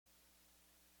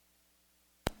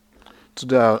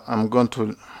Today I'm going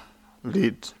to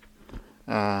lead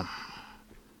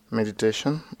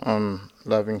meditation on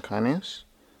loving kindness.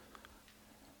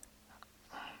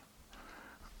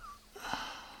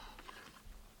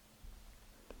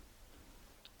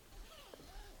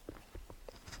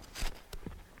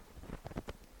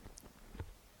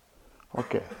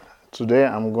 Okay, today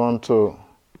I'm going to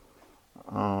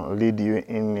lead you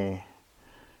in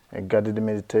a guided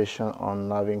meditation on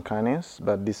loving kindness,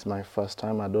 but this is my first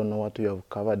time. I don't know what we have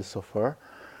covered so far.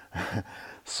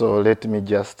 So let me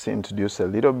just introduce a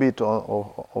little bit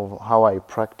of how I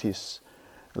practice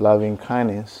loving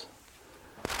kindness.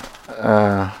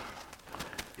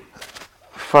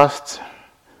 First,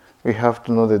 we have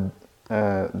to know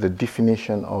the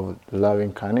definition of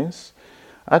loving kindness.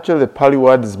 Actually, the Pali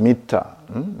word is metta.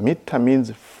 Metta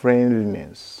means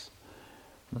friendliness.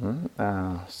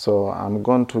 So I'm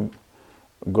going to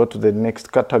go to the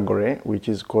next category, which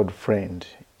is called friend.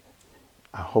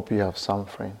 I hope you have some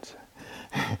friends.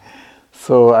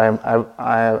 So I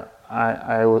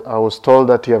was told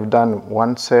that you have done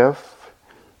oneself,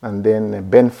 and then a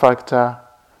benefactor,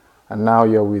 and now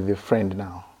you're with a friend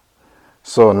now.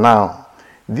 So now,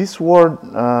 this word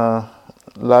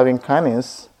loving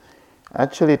kindness,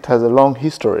 actually it has a long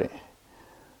history.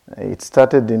 It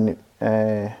started in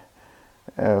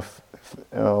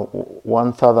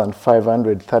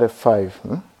 1535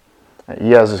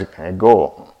 years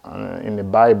ago in the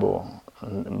Bible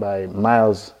by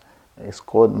Miles. It's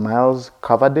called Miles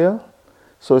Coverdale.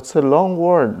 So it's a long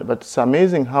word, but it's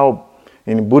amazing how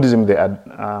in Buddhism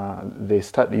they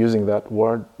start using that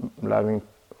word, loving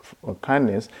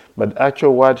kindness, but the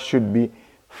actual word should be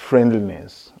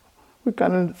friendliness. We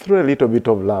can throw a little bit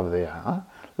of love there,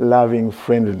 loving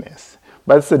friendliness.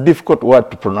 But it's a difficult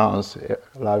word to pronounce,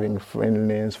 loving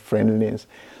friendliness.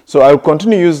 So I'll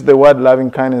continue to use the word loving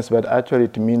kindness, but actually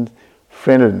it means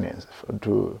friendliness,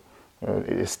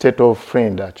 a state of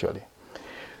friend actually.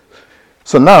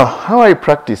 So now, how I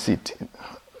practice it?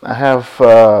 I have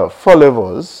 4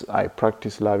 levels I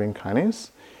practice loving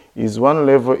kindness. One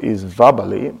level is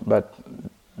verbally, but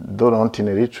though not in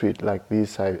a retreat like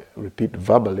this, I repeat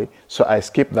verbally. So I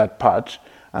skip that part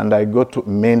and I go to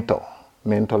mental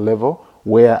level,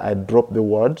 where I drop the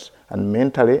words and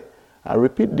mentally I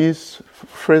repeat these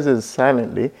phrases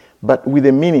silently, but with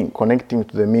a meaning, connecting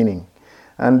to the meaning.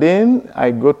 And then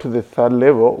I go to the 3rd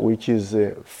level, which is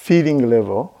a feeling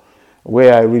level,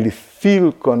 where I really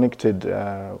feel connected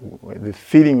with the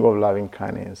feeling of loving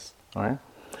kindness. Right?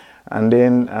 And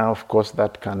then, of course,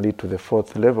 that can lead to the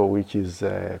 4th level, which is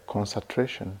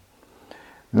concentration.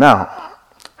 Now,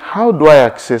 how do I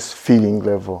access feeling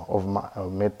level of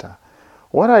metta?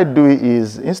 What I do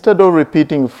is, instead of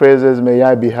repeating phrases, may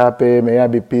I be happy, may I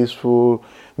be peaceful,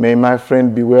 may my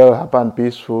friend be well, happy and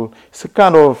peaceful, it's a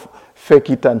kind of fake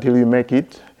it until you make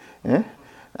it.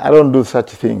 I don't do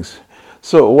such things.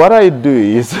 So what I do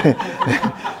is, I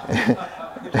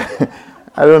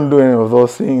don't do any of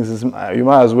those things. You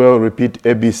might as well repeat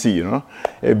ABC,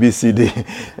 ABCD.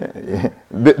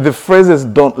 The phrases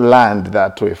don't land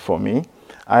that way for me.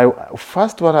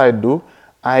 First what I do,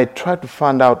 I try to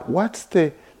find out what's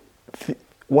the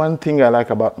one thing I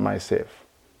like about myself.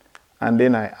 And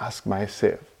then I ask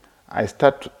myself, I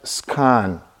start to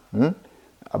scan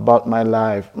about my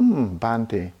life.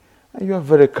 Bhante, you are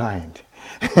very kind.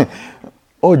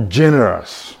 Or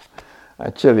generous.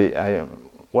 Actually,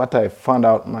 what I found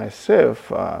out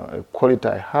myself, a quality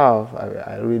I have,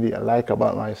 I really like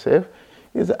about myself,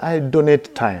 is I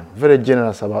donate time, very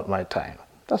generous about my time.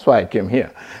 That's why I came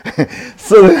here.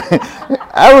 So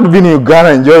I would be in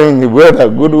Uganda enjoying the weather,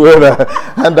 good weather,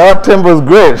 and our temple is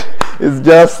great. It's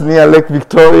just near Lake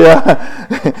Victoria.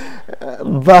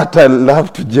 But I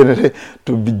love to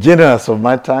be generous of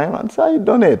my time, and so I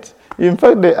donate. In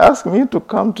fact, they asked me to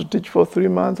come to teach for 3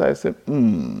 months. I said,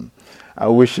 I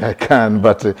wish I can,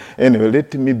 but anyway,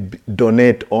 let me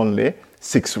donate only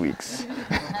 6 weeks.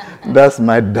 That's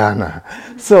my dana.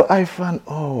 So I found,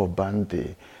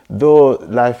 Bhante, though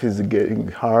life is getting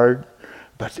hard,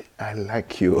 but I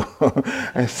like you.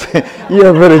 I say,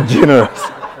 you're very generous.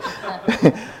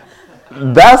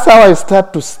 That's how I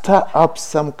start to stir up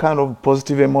some kind of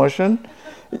positive emotion.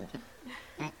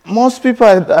 Most people,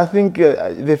 I think,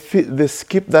 they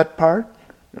skip that part.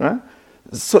 Right?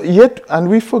 So and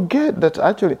we forget that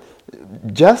actually,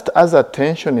 just as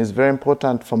attention is very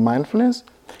important for mindfulness,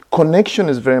 connection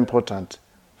is very important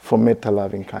for metta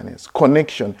loving kindness.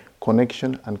 Connection.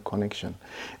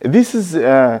 This is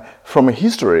from a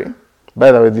history.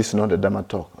 By the way, this is not a Dhamma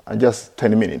talk. Just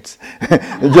 10 minutes.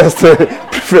 Just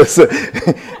Professor.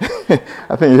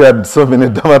 I think you had so many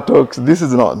Dhamma talks. This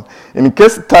is not. In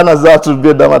case it turns out to be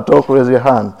a Dhamma talk, raise your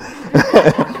hand.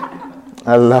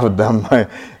 I love that.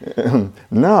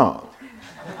 No.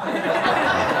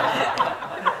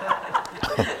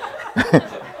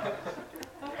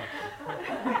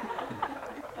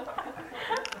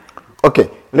 Okay,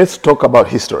 let's talk about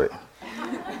history.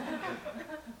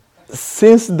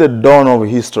 Since the dawn of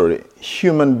history,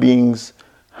 human beings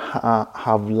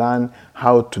have learned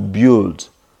how to build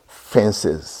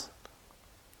fences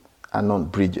and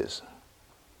not bridges.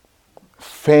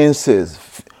 Fences,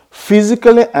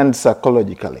 physically and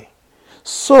psychologically.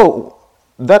 So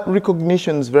that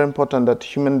recognition is very important, that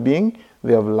human beings,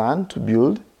 they have learned to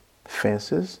build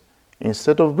fences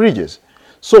instead of bridges.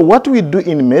 So what we do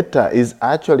in Metta is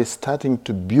actually starting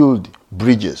to build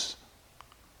bridges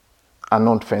and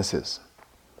not fences.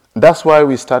 That's why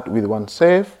we start with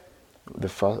oneself,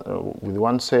 with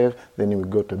oneself, then we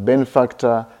go to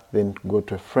benefactor, then go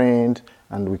to a friend,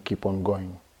 and we keep on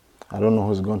going. I don't know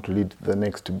who's going to lead the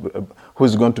next,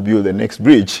 who's going to build the next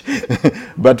bridge.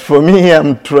 But for me,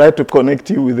 I'm trying to connect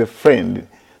you with a friend.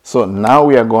 So now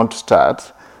we are going to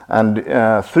start. And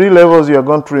 3 levels you are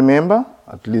going to remember.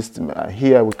 At least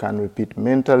here we can repeat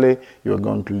mentally. You are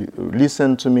going to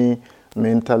listen to me.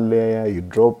 Mental layer, you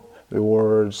drop the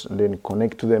words and then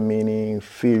connect to the meaning,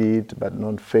 feel it but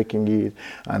not faking it,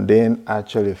 and then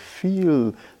actually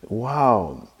feel,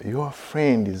 wow, your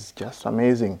friend is just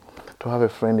amazing to have a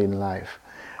friend in life.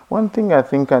 One thing I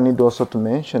think I need also to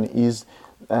mention is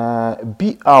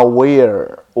be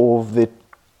aware of the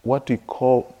what we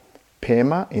call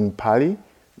pema in Pali,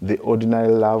 the ordinary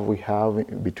love we have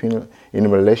in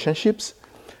relationships.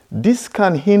 This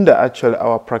can hinder actually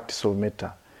our practice of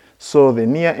metta. So the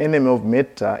near enemy of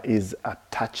metta is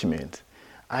attachment.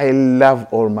 I love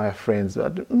all my friends,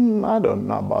 but I don't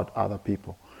know about other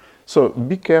people. So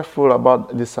be careful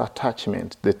about this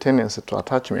attachment, the tendency to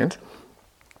attachment.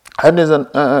 And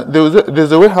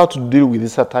there's a way how to deal with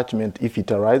this attachment if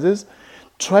it arises.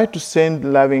 Try to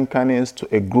send loving kindness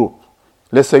to a group.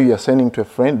 Let's say you are sending to a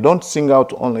friend. Don't sing out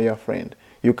to only your friend.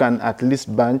 You can at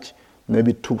least bunch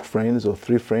maybe 2 friends or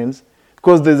 3 friends,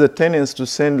 because there's a tendency to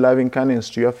send loving kindness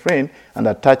to your friend and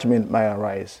attachment might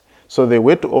arise. So the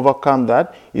way to overcome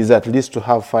that is at least to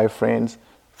have 5 friends,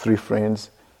 3 friends,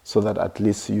 so that at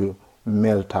least you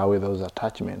melt away those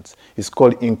attachments. It's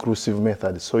called inclusive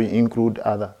method. So you include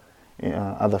other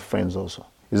friends also.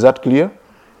 Is that clear?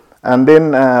 And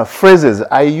then phrases.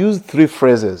 I use 3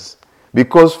 phrases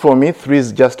because for me 3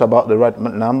 is just about the right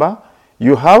number.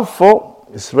 You have 4,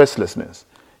 it's restlessness.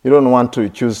 You don't want to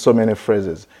choose so many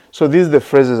phrases. So these are the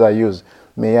phrases I use.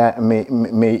 May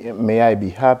I be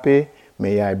happy,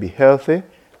 may I be healthy,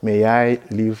 may I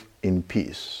live in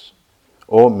peace,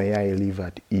 or may I live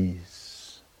at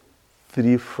ease.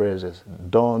 3 phrases.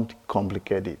 Don't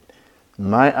complicate it.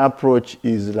 My approach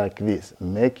is like this.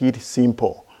 Make it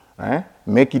simple.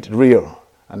 Make it real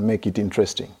and make it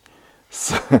interesting.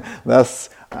 So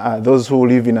that's those who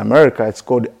live in America, it's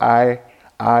called IRS.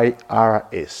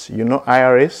 You know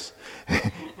IRS?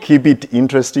 Keep it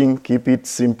interesting, keep it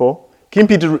simple,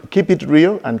 keep it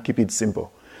real, and keep it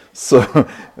simple. So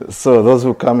those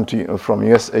who come to you from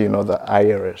USA, you know the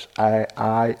IRS.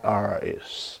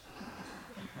 IRS.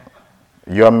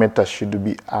 Your metta should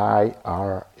be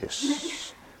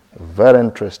IRS. Very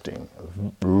interesting,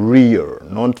 real,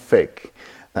 not fake,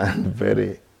 and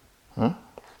very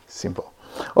simple.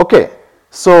 Okay,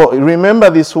 so remember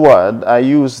this word. I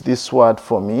use this word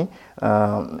for me.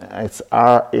 It's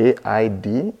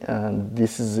RAID, and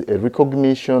this is a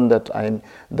recognition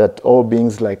that all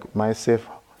beings like myself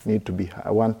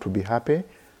I want to be happy.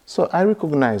 So I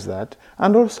recognize that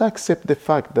and also accept the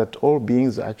fact that all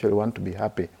beings actually want to be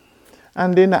happy.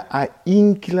 And then I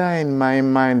incline my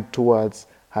mind towards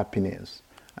happiness,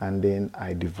 and then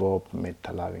I develop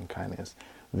metta, loving kindness.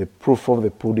 The proof of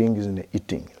the pudding is in the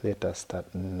eating. Let us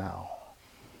start now.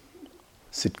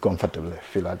 Sit comfortably,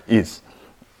 feel at ease.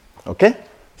 Okay?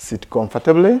 Sit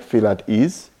comfortably, feel at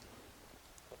ease.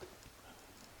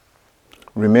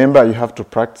 Remember, you have to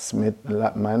practice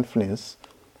mindfulness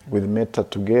with metta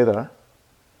together,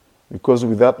 because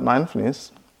without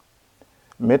mindfulness,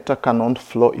 metta cannot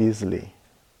flow easily.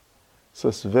 So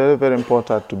it's very, very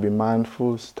important to be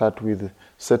mindful. Start with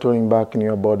settling back in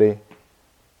your body,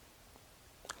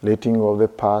 letting go of the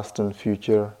past and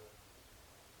future.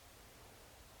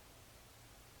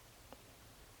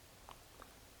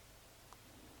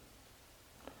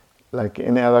 Like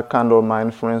any other kind of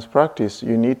mindfulness practice,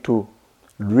 you need to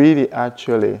really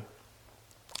actually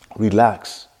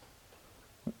relax.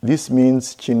 This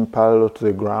means chin parallel to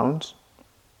the ground,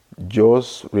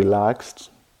 jaws relaxed.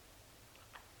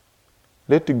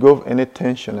 Let go of any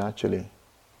tension actually.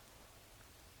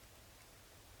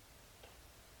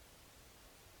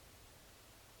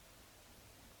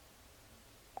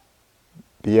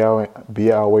 Be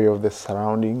aware of the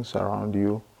surroundings around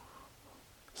you,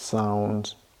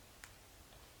 sounds,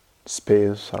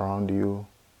 space around you,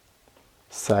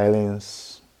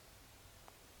 silence.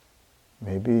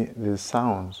 Maybe there's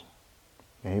sounds,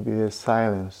 maybe there's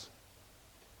silence,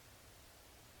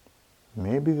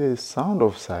 maybe there's sound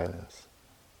of silence.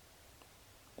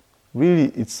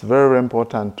 Really, it's very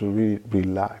important to really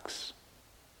relax.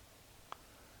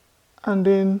 And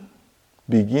then,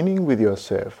 beginning with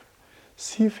yourself,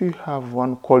 see if you have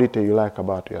one quality you like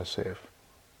about yourself.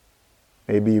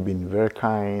 Maybe you've been very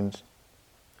kind,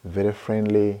 very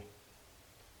friendly,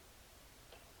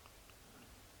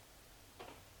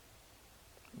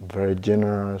 very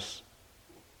generous,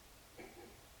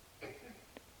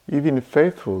 even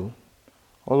faithful.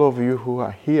 All of you who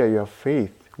are here, you have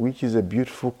faith, which is a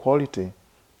beautiful quality.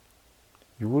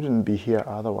 You wouldn't be here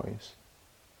otherwise.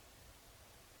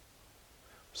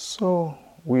 So,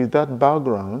 with that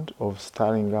background of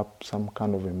stirring up some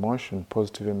kind of emotion,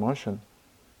 positive emotion,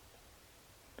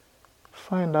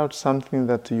 find out something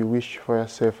that you wish for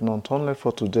yourself, not only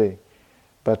for today,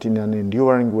 but in an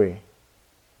enduring way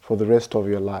for the rest of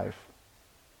your life.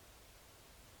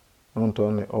 Not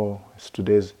only, it's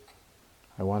today's,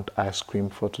 I want ice cream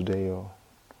for today, or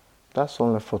that's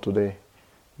only for today.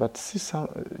 But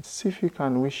see if you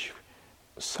can wish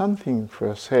something for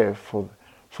yourself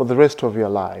for the rest of your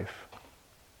life.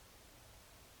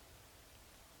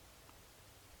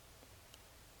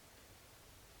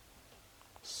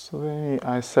 So then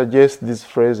I suggest these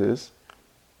phrases.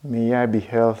 May I be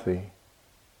healthy.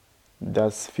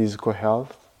 That's physical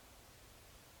health.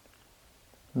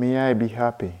 May I be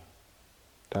happy.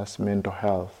 That's mental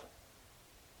health.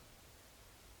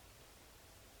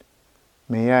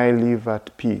 May I live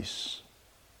at peace.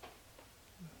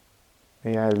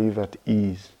 May I live at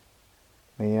ease.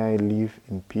 May I live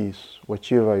in peace,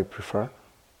 whichever you prefer.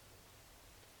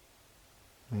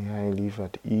 May I live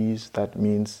at ease. That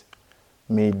means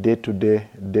may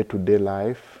day-to-day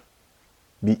life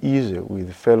be easy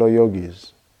with fellow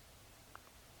yogis,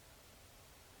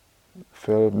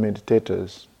 fellow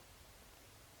meditators,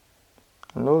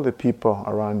 and all the people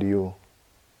around you.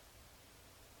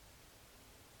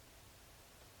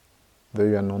 Though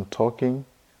you are not talking,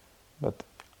 but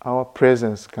our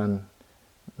presence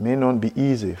may not be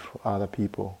easy for other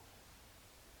people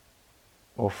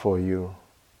or for you.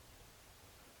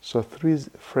 So 3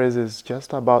 phrases,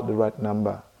 just about the right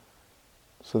number,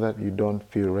 so that you don't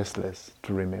feel restless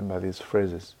to remember these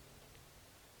phrases.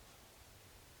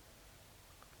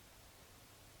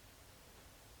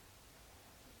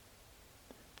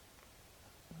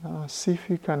 Now see if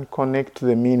you can connect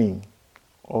the meaning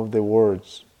of the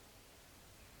words.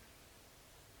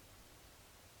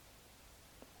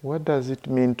 What does it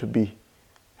mean to be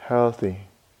healthy?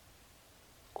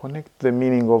 Connect the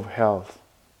meaning of health.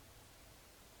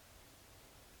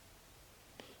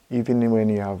 Even when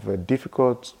you have a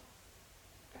difficult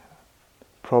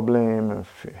problem,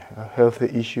 healthy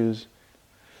issues.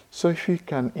 So if you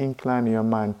can incline your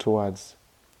mind towards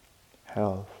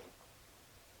health.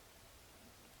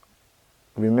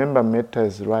 Remember, metta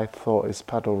is right thought, is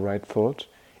part of right thought.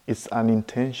 It's an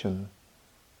intention.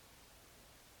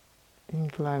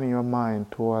 Incline your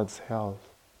mind towards health,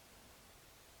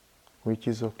 which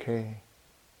is okay.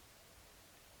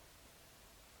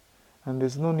 And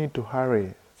there's no need to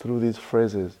hurry through these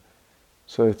phrases.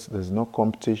 So there's no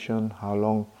competition, how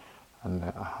long and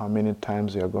how many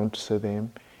times you are going to say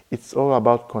them. It's all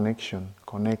about connection,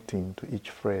 connecting to each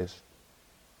phrase.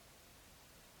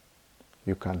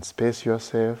 You can space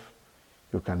yourself.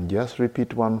 You can just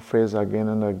repeat one phrase again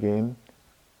and again.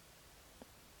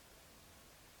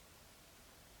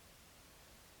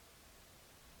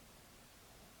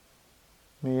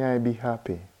 May I be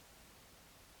happy.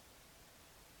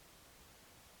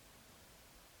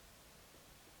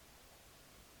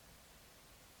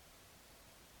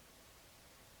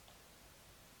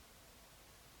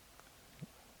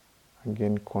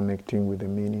 Again, connecting with the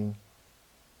meaning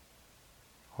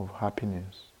of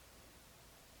happiness.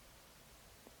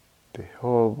 The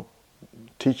whole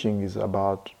teaching is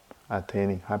about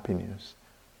attaining happiness.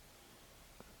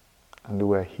 And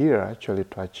we're here actually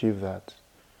to achieve that,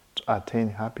 to attain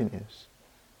happiness.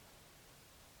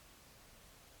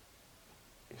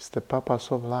 It's the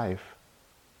purpose of life,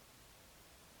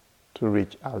 to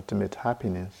reach ultimate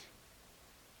happiness.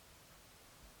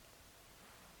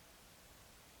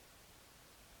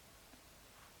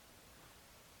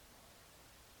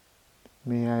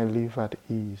 May I live at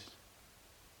ease.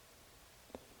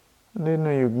 And then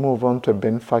you move on to a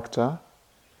benefactor.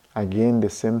 Again, the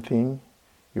same thing.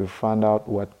 You find out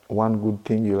what one good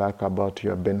thing you like about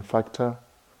your benefactor.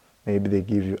 Maybe they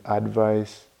give you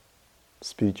advice,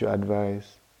 spiritual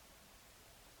advice.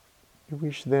 You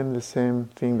wish them the same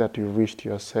thing that you wished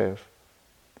yourself.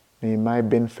 May my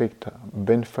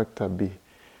benefactor be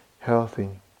healthy.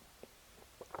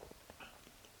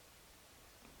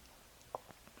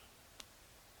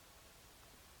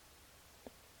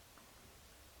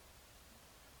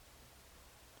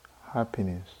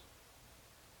 Happiness.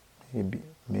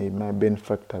 May my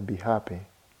benefactor be happy.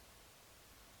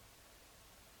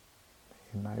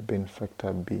 May my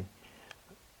benefactor be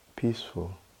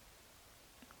peaceful.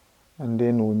 And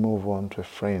then we move on to a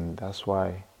friend. That's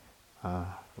why,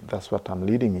 that's what I'm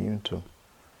leading you into.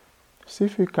 See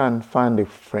if you can find a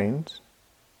friend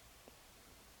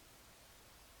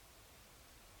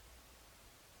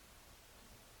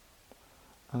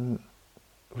and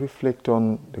reflect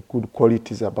on the good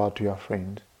qualities about your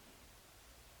friend.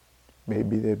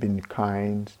 Maybe they've been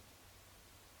kind.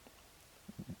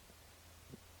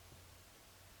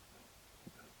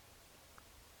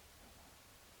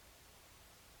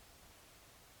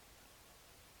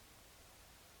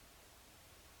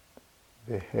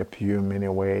 They help you in many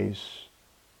ways,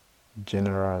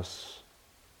 generous.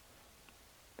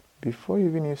 Before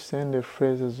even you send the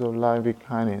phrases of loving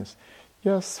kindness,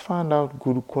 just find out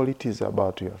good qualities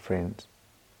about your friends.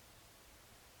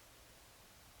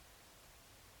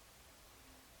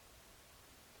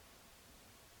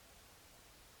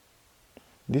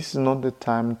 This is not the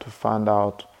time to find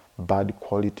out bad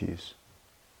qualities,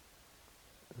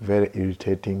 very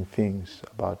irritating things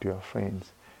about your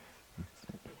friends.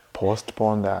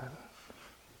 Postpone that.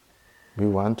 We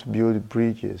want to build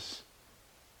bridges,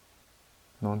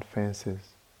 not fences.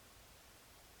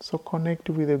 So connect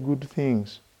with the good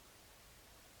things.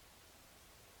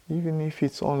 Even if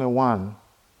it's only one,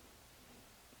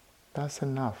 that's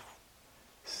enough.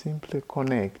 Simply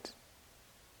connect.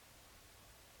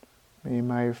 May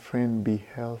my friend be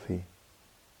healthy.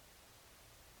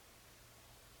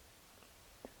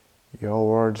 Your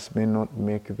words may not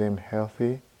make them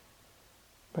healthy,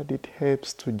 but it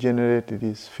helps to generate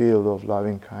this field of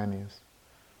loving kindness.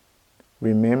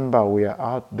 Remember, we are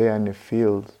out there in the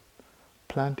field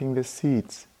planting the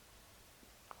seeds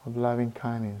of loving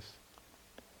kindness.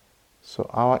 So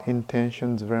our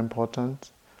intention is very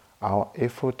important. Our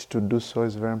effort to do so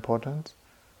is very important.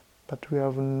 But we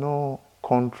have no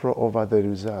control over the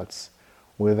results,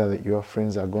 whether your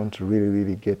friends are going to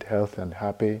really get healthy and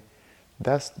happy.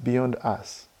 That's beyond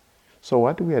us. So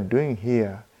what we are doing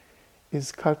here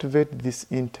is cultivate this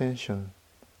intention.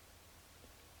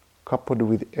 Coupled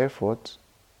with effort,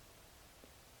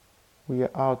 we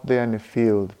are out there in the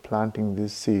field planting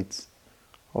these seeds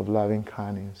of loving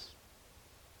kindness.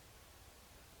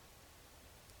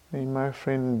 May my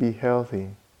friend be healthy,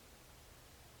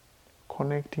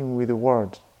 connecting with the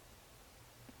world,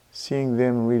 seeing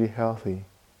them really healthy.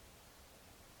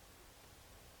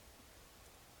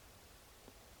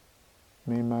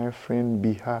 May my friend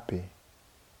be happy.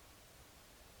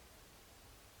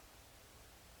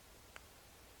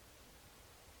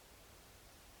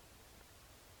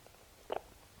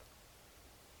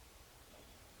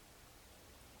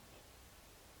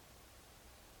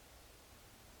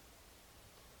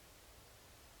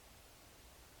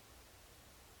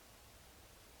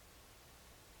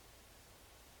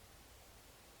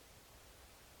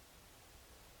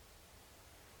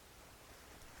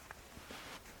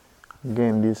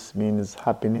 Again, this means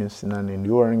happiness in an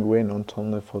enduring way, not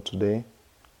only for today,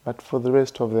 but for the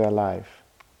rest of their life.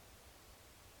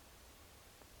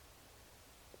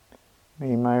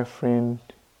 May my friend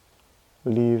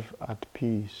live at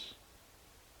peace.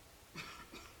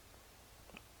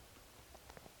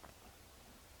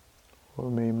 Or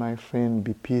may my friend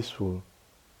be peaceful.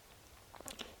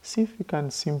 See if you can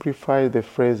simplify the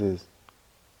phrases.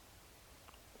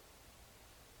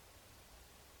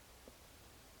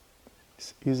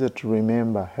 It's easier to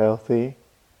remember: healthy,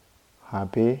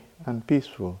 happy, and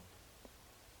peaceful.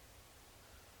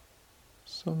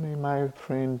 So may my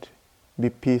friend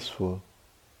be peaceful.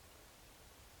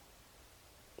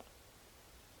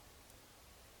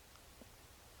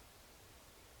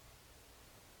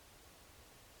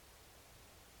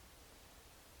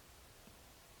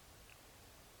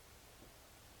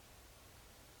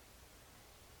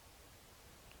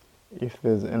 If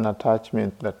there's an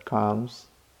attachment that comes,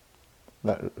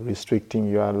 that restricting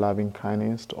your loving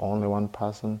kindness to only one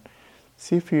person,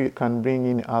 see if you can bring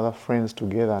in other friends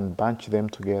together and bunch them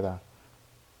together.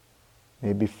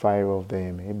 Maybe 5 of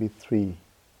them, maybe 3.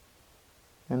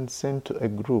 And send to a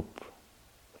group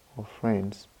of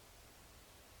friends.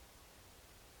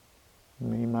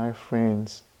 May my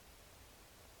friends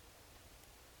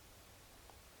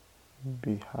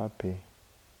be happy.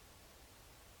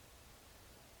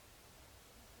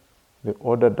 The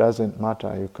order doesn't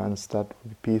matter. You can start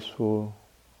with peaceful,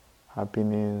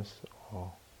 happiness,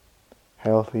 or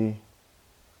healthy.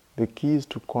 The key is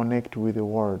to connect with the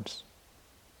words,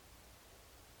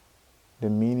 the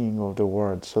meaning of the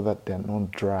words, so that they're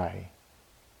not dry.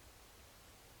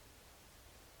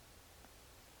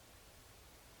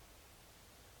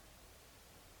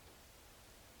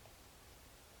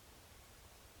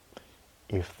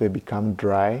 If they become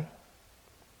dry,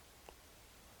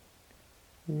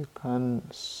 you can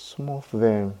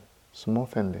smoothen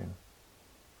them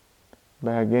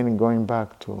by again going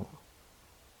back to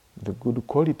the good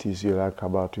qualities you like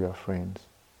about your friends.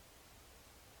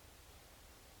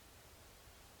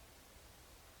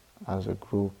 As a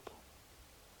group,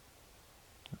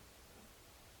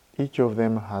 each of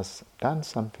them has done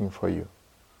something for you.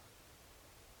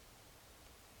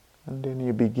 And then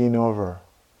you begin over.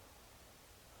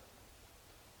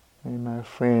 May my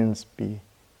friends be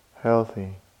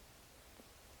healthy.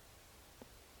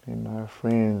 May my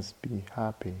friends be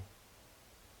happy.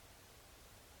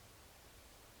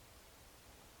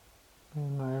 May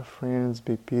my friends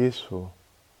be peaceful.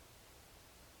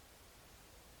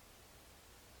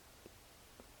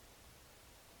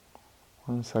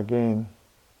 Once again,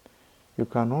 you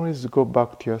can always go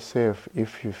back to yourself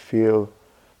if you feel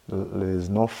there is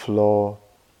no flow,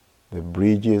 the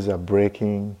bridges are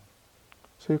breaking.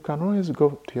 So you can always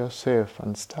go to yourself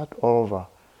and start over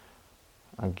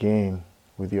again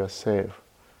with yourself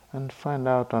and find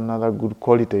out another good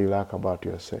quality you like about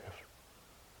yourself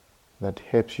that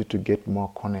helps you to get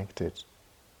more connected.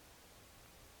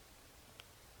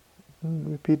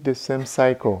 And repeat the same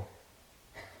cycle.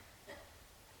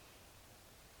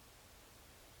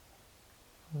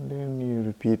 And then you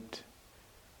repeat,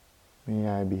 may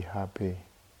I be happy,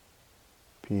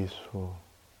 peaceful,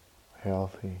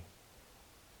 healthy.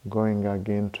 Going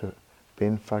again to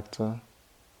benefactor.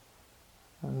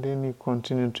 And then you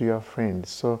continue to your friends.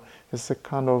 So it's a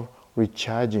kind of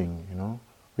recharging,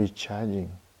 recharging.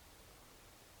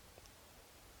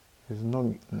 There's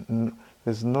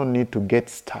no need to get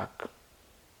stuck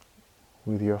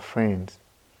with your friends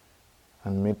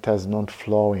and metta is not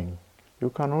flowing.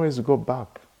 You can always go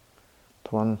back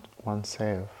to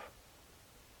oneself.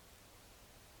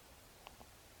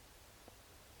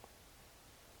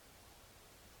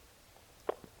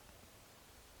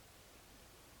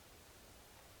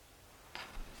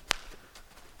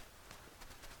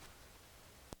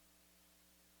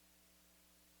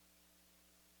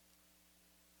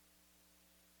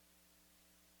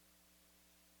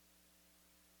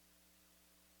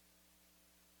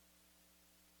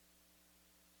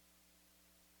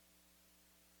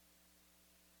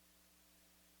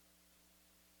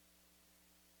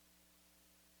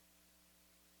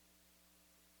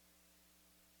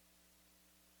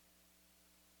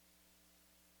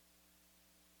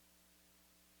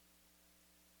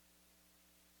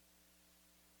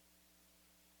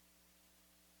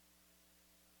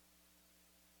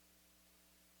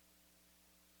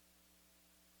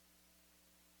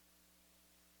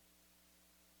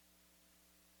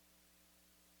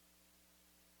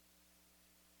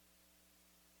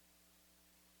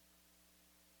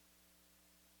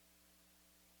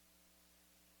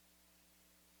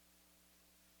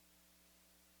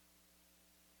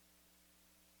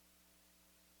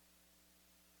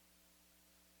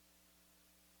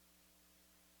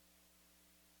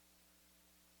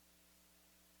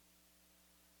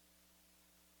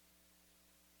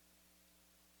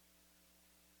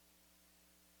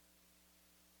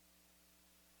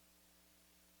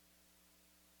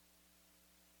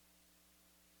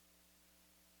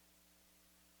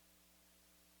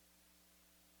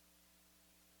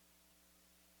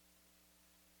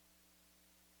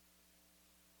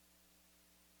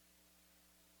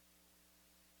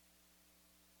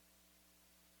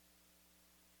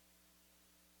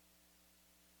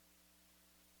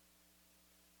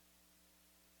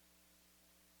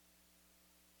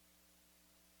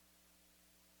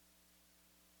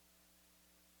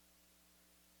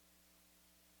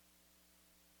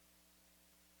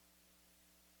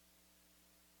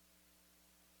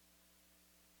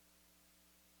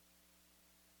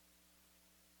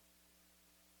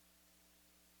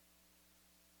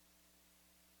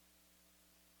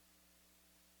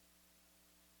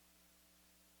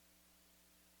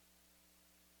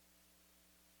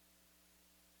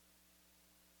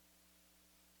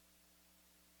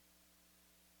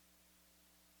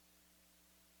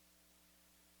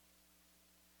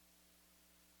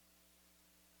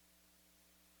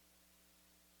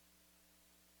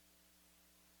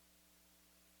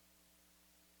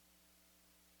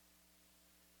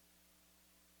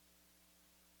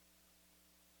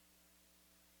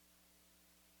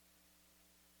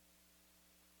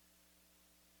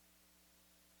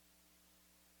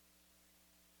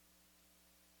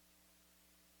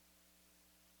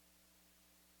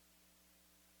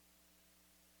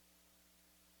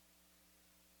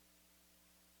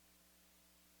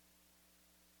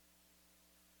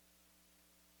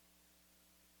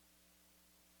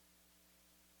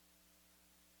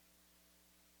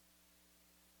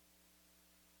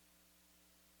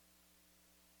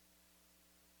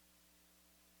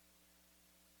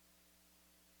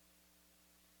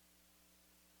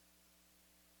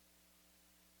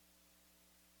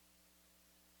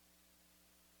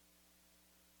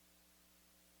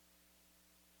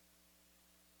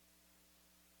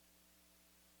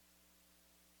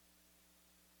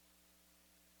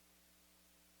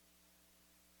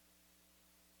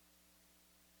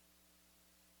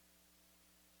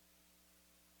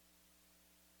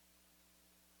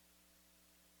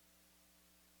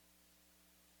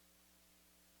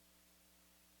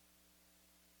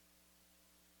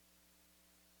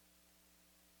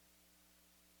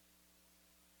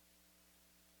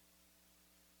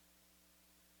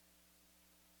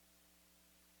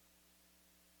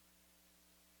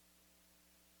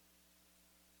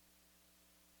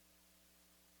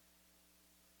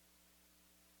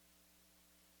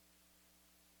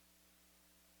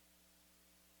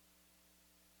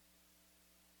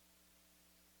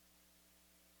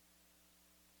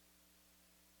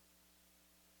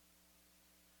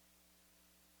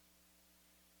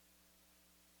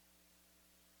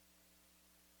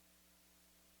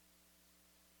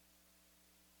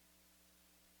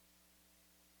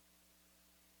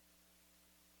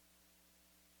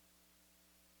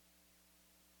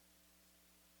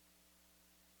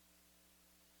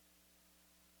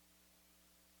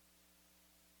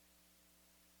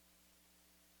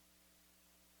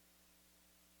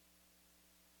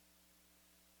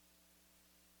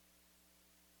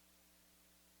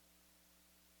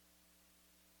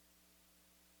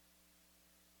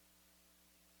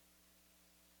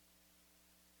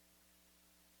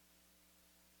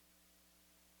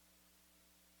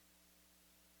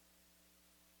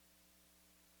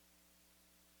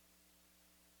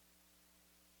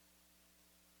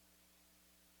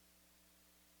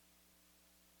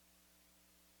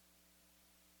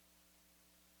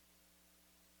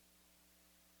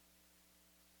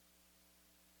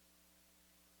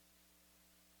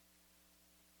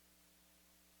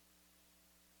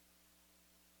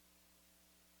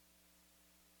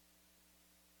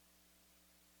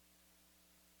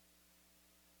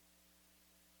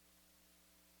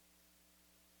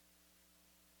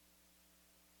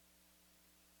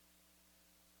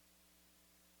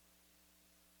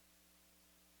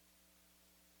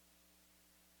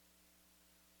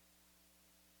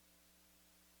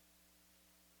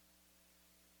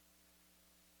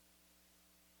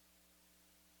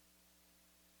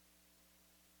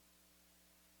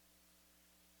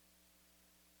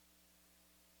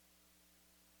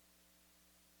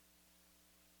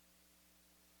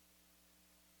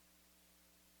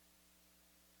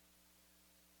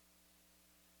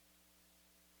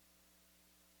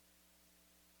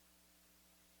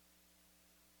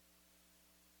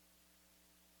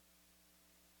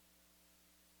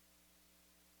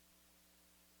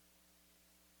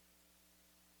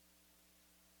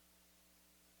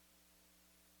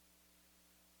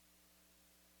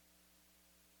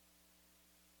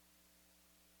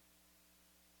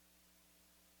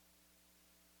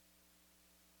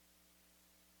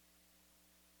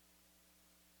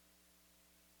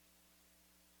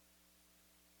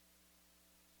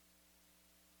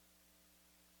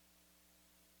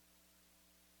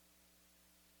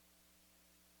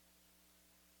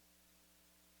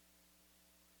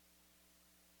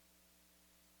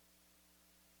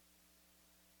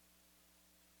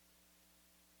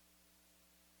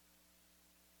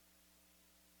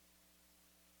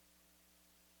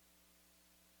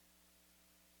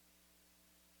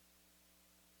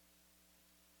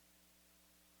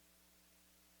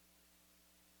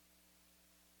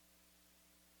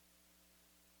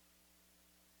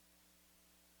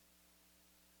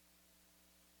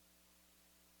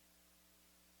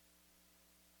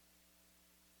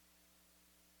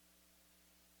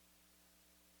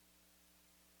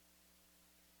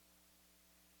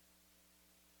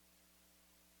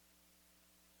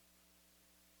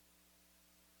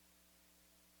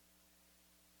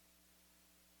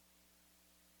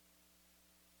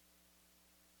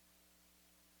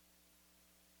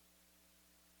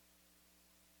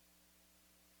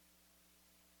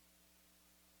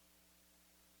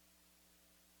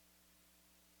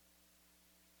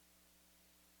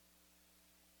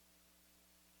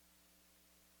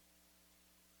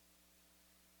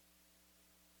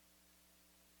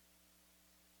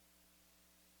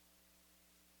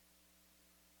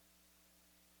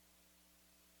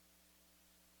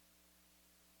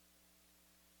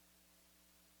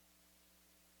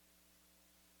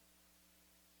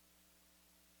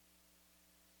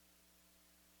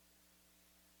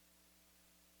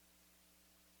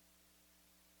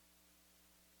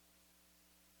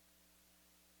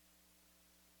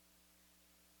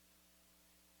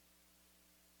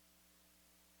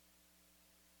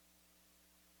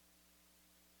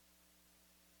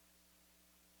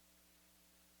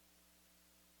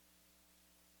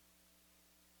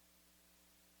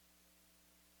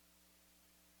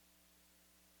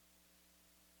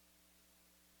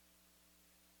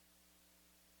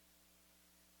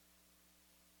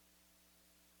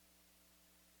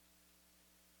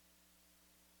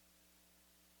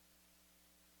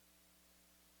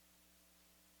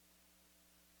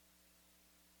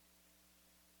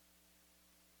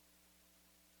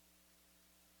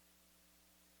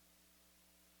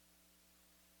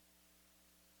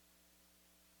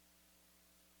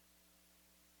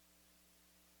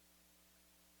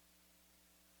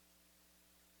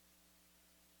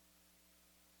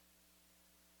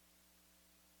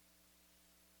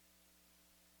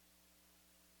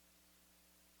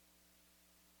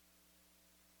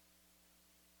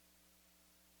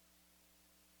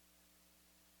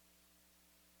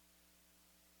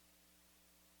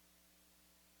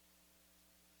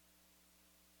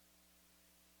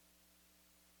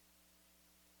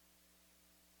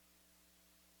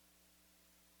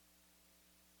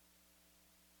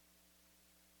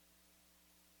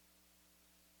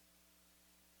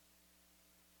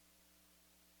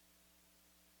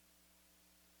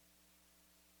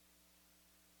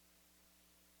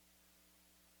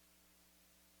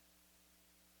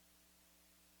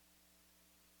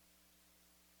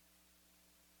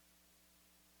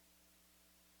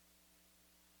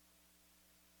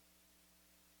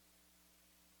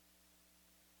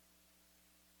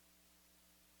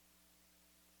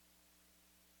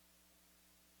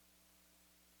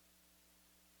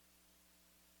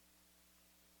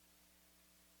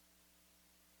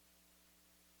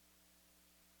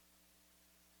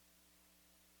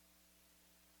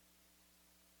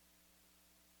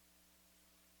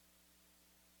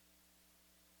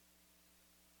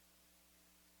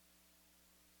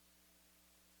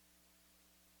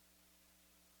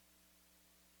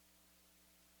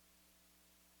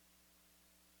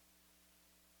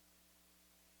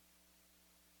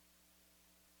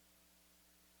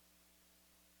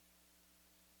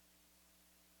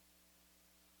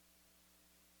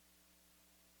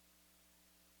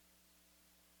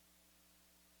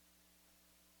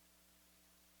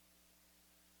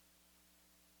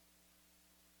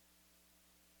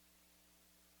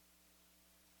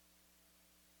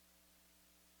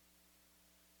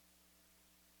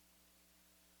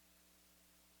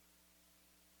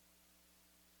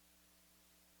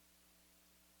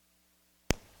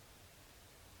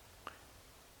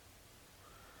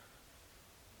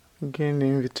 Again, the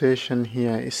invitation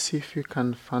here is see if you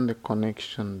can find a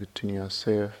connection between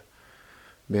yourself,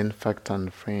 benefactor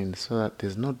and friend, so that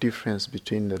there's no difference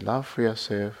between the love for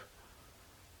yourself,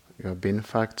 your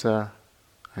benefactor,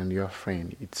 and your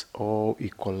friend. It's all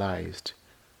equalized.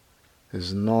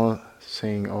 There's no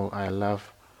saying, oh, I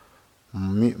love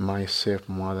myself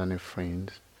more than a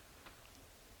friend.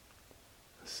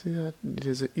 See that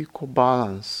there's an equal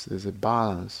balance. There's a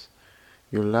balance.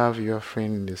 You love your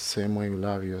friend in the same way you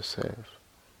love yourself.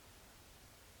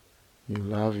 You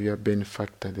love your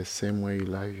benefactor the same way you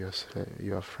love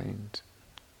your friend.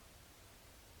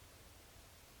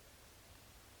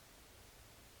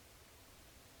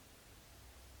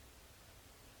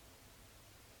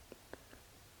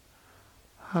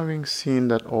 Having seen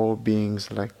that all beings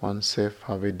like oneself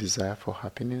have a desire for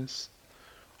happiness,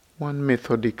 one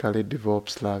methodically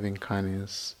develops loving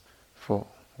kindness for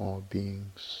all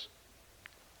beings.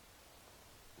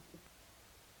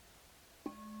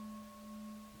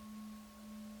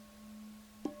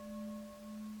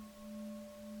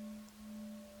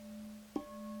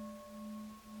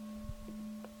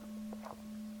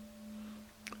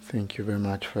 Thank you very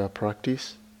much for your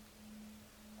practice.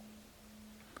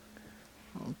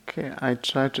 Okay, I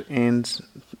try to end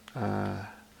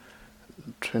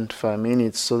 25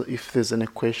 minutes, so if there's any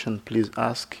question, please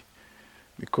ask,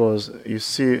 because you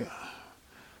see,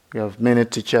 we have many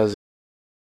teachers.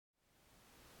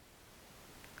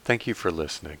 Thank you for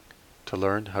listening. To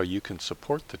learn how you can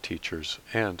support the teachers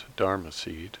and Dharma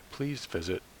Seed, please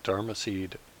visit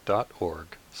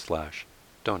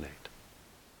dharmaseed.org/donate.